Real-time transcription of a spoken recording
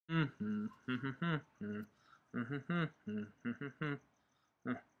Thrum,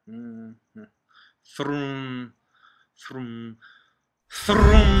 thrum,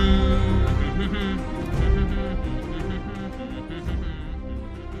 thrum.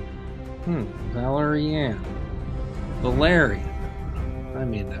 Valerian. Valerian. I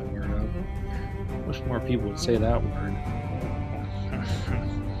made that word up. Wish more people would say that word.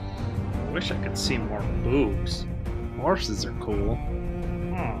 I wish I could see more boobs. Horses are cool.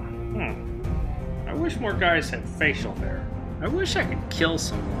 I wish more guys had facial hair. I wish I could kill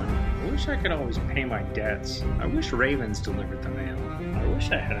someone. I wish I could always pay my debts. I wish ravens delivered the mail. I wish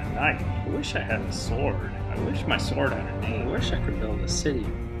I had a knife. I wish I had a sword. I wish my sword had a name. I wish I could build a city,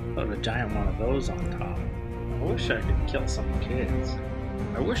 put a giant one of those on top. I wish I could kill some kids.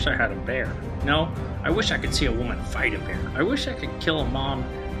 I wish I had a bear. No, I wish I could see a woman fight a bear. I wish I could kill a mom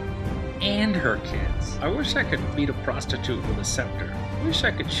and her kids. I wish I could beat a prostitute with a scepter. I wish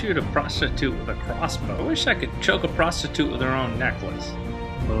I could shoot a prostitute with a crossbow. I wish I could choke a prostitute with her own necklace.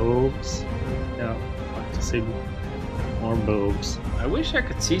 Boobs. Yeah, I'd like to see more boobs. I wish I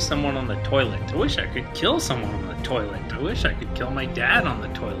could see someone on the toilet. I wish I could kill someone on the toilet. I wish I could kill my dad on the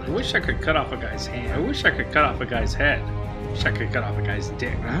toilet. I wish I could cut off a guy's hand. I wish I could cut off a guy's head. I wish I could cut off a guy's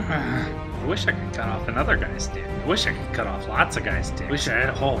dick. I wish I could cut off another guy's dick. I wish I could cut off lots of guys' dicks. I wish I had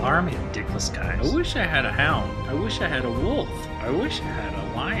a whole army of dickless guys. I wish I had a hound. I wish I had a wolf. I wish I had a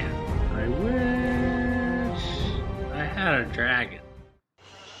lion. I wish I had a dragon.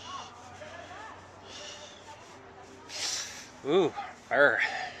 Ooh,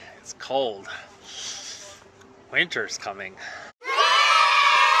 it's cold. Winter's coming.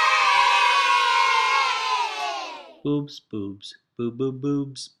 Boobs, boobs, boob, boob,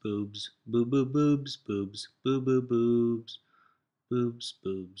 boobs, boobs, boob, boob, boobs, boobs, boob, boob, boobs, boobs,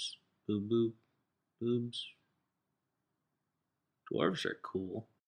 boobs, boob, boob, boobs. Dwarves are cool.